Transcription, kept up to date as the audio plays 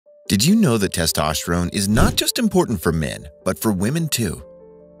Did you know that testosterone is not just important for men, but for women too?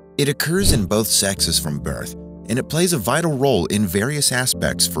 It occurs in both sexes from birth, and it plays a vital role in various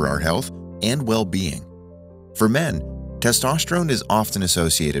aspects for our health and well-being. For men, testosterone is often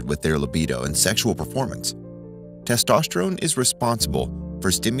associated with their libido and sexual performance. Testosterone is responsible for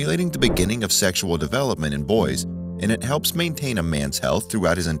stimulating the beginning of sexual development in boys, and it helps maintain a man's health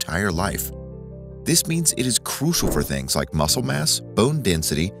throughout his entire life. This means it is crucial for things like muscle mass, bone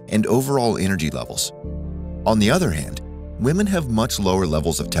density, and overall energy levels. On the other hand, women have much lower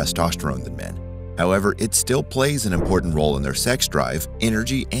levels of testosterone than men. However, it still plays an important role in their sex drive,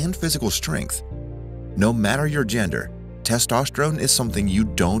 energy, and physical strength. No matter your gender, testosterone is something you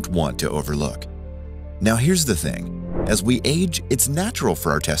don't want to overlook. Now here's the thing. As we age, it's natural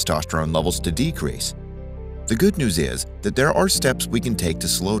for our testosterone levels to decrease. The good news is that there are steps we can take to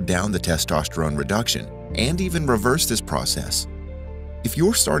slow down the testosterone reduction and even reverse this process. If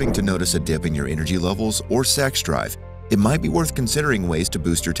you're starting to notice a dip in your energy levels or sex drive, it might be worth considering ways to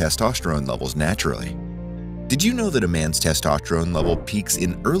boost your testosterone levels naturally. Did you know that a man's testosterone level peaks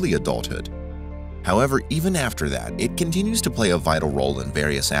in early adulthood? However, even after that, it continues to play a vital role in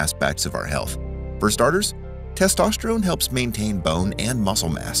various aspects of our health. For starters, testosterone helps maintain bone and muscle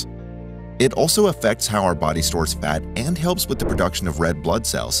mass. It also affects how our body stores fat and helps with the production of red blood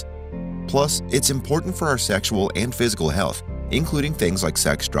cells. Plus, it's important for our sexual and physical health, including things like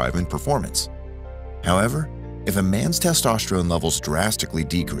sex drive and performance. However, if a man's testosterone levels drastically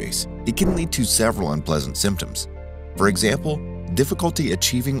decrease, it can lead to several unpleasant symptoms. For example, difficulty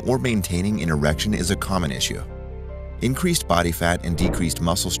achieving or maintaining an erection is a common issue. Increased body fat and decreased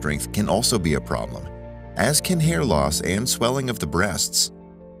muscle strength can also be a problem, as can hair loss and swelling of the breasts.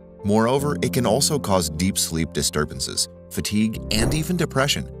 Moreover, it can also cause deep sleep disturbances, fatigue, and even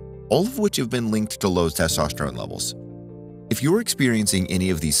depression, all of which have been linked to low testosterone levels. If you're experiencing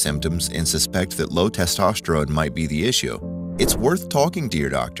any of these symptoms and suspect that low testosterone might be the issue, it's worth talking to your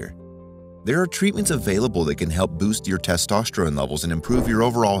doctor. There are treatments available that can help boost your testosterone levels and improve your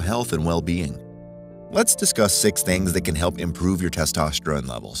overall health and well-being. Let's discuss 6 things that can help improve your testosterone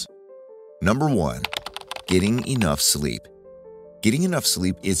levels. Number 1. Getting enough sleep. Getting enough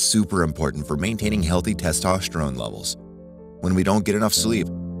sleep is super important for maintaining healthy testosterone levels. When we don't get enough sleep,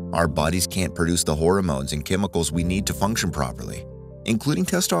 our bodies can't produce the hormones and chemicals we need to function properly, including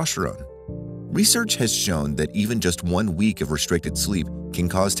testosterone. Research has shown that even just 1 week of restricted sleep can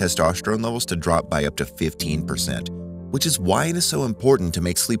cause testosterone levels to drop by up to 15%, which is why it is so important to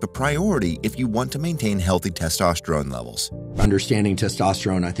make sleep a priority if you want to maintain healthy testosterone levels. Understanding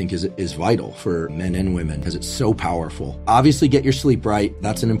testosterone, I think, is vital for men and women because it's so powerful. Obviously, get your sleep right.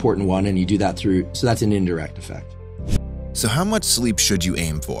 That's an important one, and you do that so that's an indirect effect. So how much sleep should you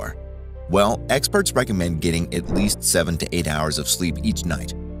aim for? Well, experts recommend getting at least 7 to 8 hours of sleep each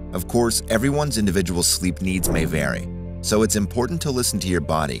night. Of course, everyone's individual sleep needs may vary, so it's important to listen to your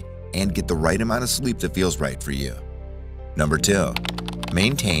body and get the right amount of sleep that feels right for you. Number 2.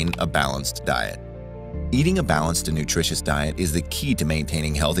 Maintain a balanced diet. Eating a balanced and nutritious diet is the key to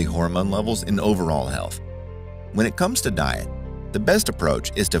maintaining healthy hormone levels and overall health. When it comes to diet, the best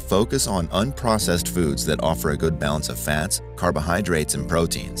approach is to focus on unprocessed foods that offer a good balance of fats, carbohydrates, and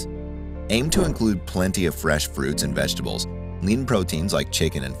proteins. Aim to include plenty of fresh fruits and vegetables, lean proteins like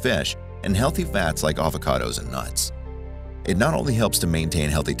chicken and fish, and healthy fats like avocados and nuts. It not only helps to maintain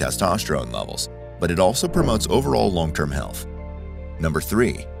healthy testosterone levels, but it also promotes overall long-term health. Number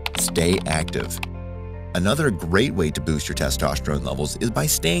 3. Stay active. Another great way to boost your testosterone levels is by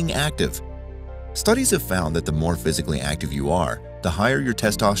staying active. Studies have found that the more physically active you are, the higher your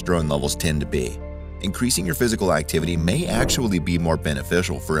testosterone levels tend to be. Increasing your physical activity may actually be more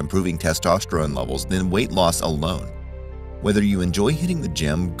beneficial for improving testosterone levels than weight loss alone. Whether you enjoy hitting the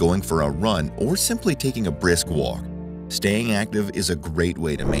gym, going for a run, or simply taking a brisk walk, staying active is a great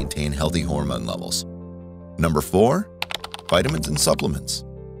way to maintain healthy hormone levels. Number 4. Vitamins and supplements.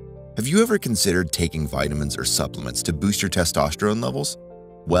 Have you ever considered taking vitamins or supplements to boost your testosterone levels?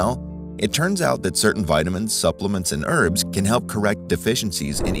 Well, it turns out that certain vitamins, supplements, and herbs can help correct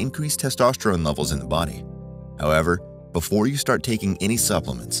deficiencies and increase testosterone levels in the body. However, before you start taking any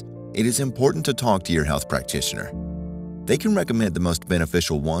supplements, it is important to talk to your health practitioner. They can recommend the most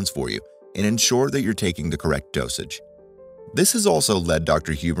beneficial ones for you and ensure that you're taking the correct dosage. This has also led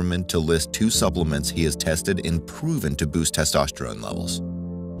Dr. Huberman to list 2 supplements he has tested and proven to boost testosterone levels.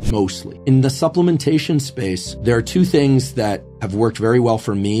 Mostly. In the supplementation space, there are 2 things that have worked very well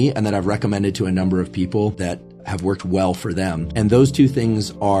for me and that I've recommended to a number of people that have worked well for them. And those two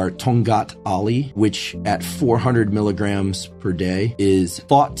things are Tongat Ali, which at 400 milligrams per day is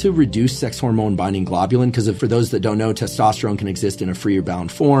thought to reduce sex hormone binding globulin, because for those that don't know, testosterone can exist in a free or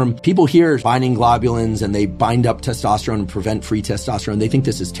bound form. People hear binding globulins and they bind up testosterone and prevent free testosterone. They think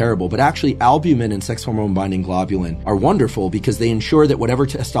this is terrible, but actually albumin and sex hormone binding globulin are wonderful because they ensure that whatever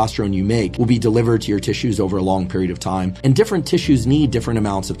testosterone you make will be delivered to your tissues over a long period of time. And different tissues need different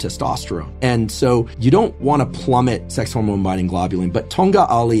amounts of testosterone. And so you don't want to plummet sex hormone binding globulin, but Tonga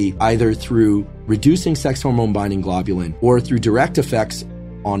Ali, either through reducing sex hormone binding globulin or through direct effects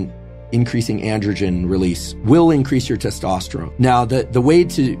on increasing androgen release, will increase your testosterone. Now, the way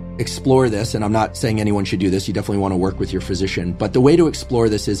to explore this, and I'm not saying anyone should do this, you definitely want to work with your physician, but the way to explore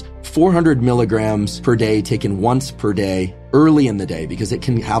this is 400 milligrams per day taken once per day early in the day, because it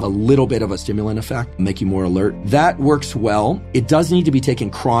can have a little bit of a stimulant effect, make you more alert. That works well. It does need to be taken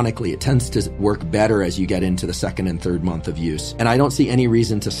chronically. It tends to work better as you get into the second and third month of use. And I don't see any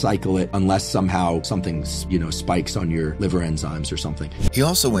reason to cycle it unless somehow something, spikes on your liver enzymes or something. He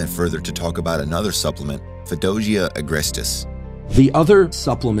also went further to talk about another supplement, Phaedogia agrestis. The other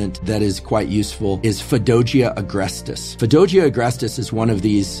supplement that is quite useful is Phaedogia agrestis. Phaedogia agrestis is one of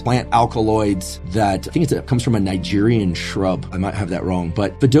these plant alkaloids that I think it comes from a Nigerian shrub. I might have that wrong,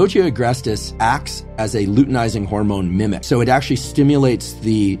 but Phaedogia agrestis acts as a luteinizing hormone mimic. So it actually stimulates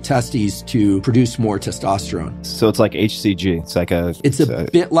the testes to produce more testosterone. So it's like HCG. It's a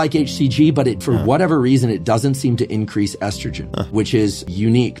bit like HCG, but for whatever reason, it doesn't seem to increase estrogen, which is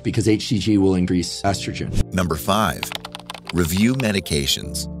unique because HCG will increase estrogen. Number 5. Review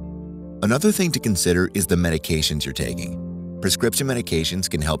medications. Another thing to consider is the medications you're taking. Prescription medications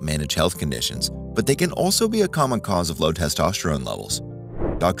can help manage health conditions, but they can also be a common cause of low testosterone levels.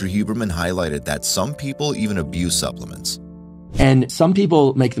 Dr. Huberman highlighted that some people even abuse supplements. And some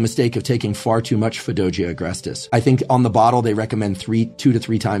people make the mistake of taking far too much Phaedogia agrestis. I think on the bottle, they recommend 2 to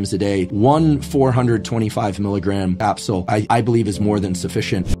 3 times a day. One 425 milligram capsule, I believe, is more than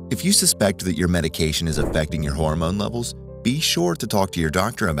sufficient. If you suspect that your medication is affecting your hormone levels, be sure to talk to your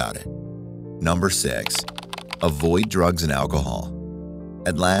doctor about it. Number 6. Avoid drugs and alcohol.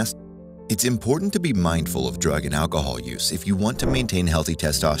 At last, it's important to be mindful of drug and alcohol use if you want to maintain healthy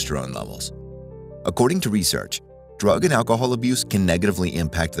testosterone levels. According to research, drug and alcohol abuse can negatively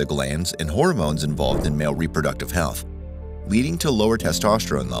impact the glands and hormones involved in male reproductive health, leading to lower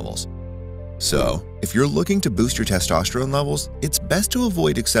testosterone levels. So, if you're looking to boost your testosterone levels, it's best to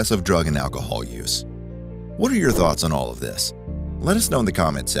avoid excessive drug and alcohol use. What are your thoughts on all of this? Let us know in the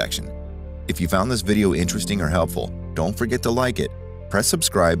comments section. If you found this video interesting or helpful, don't forget to like it, press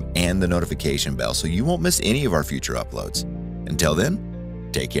subscribe and the notification bell so you won't miss any of our future uploads. Until then,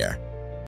 take care.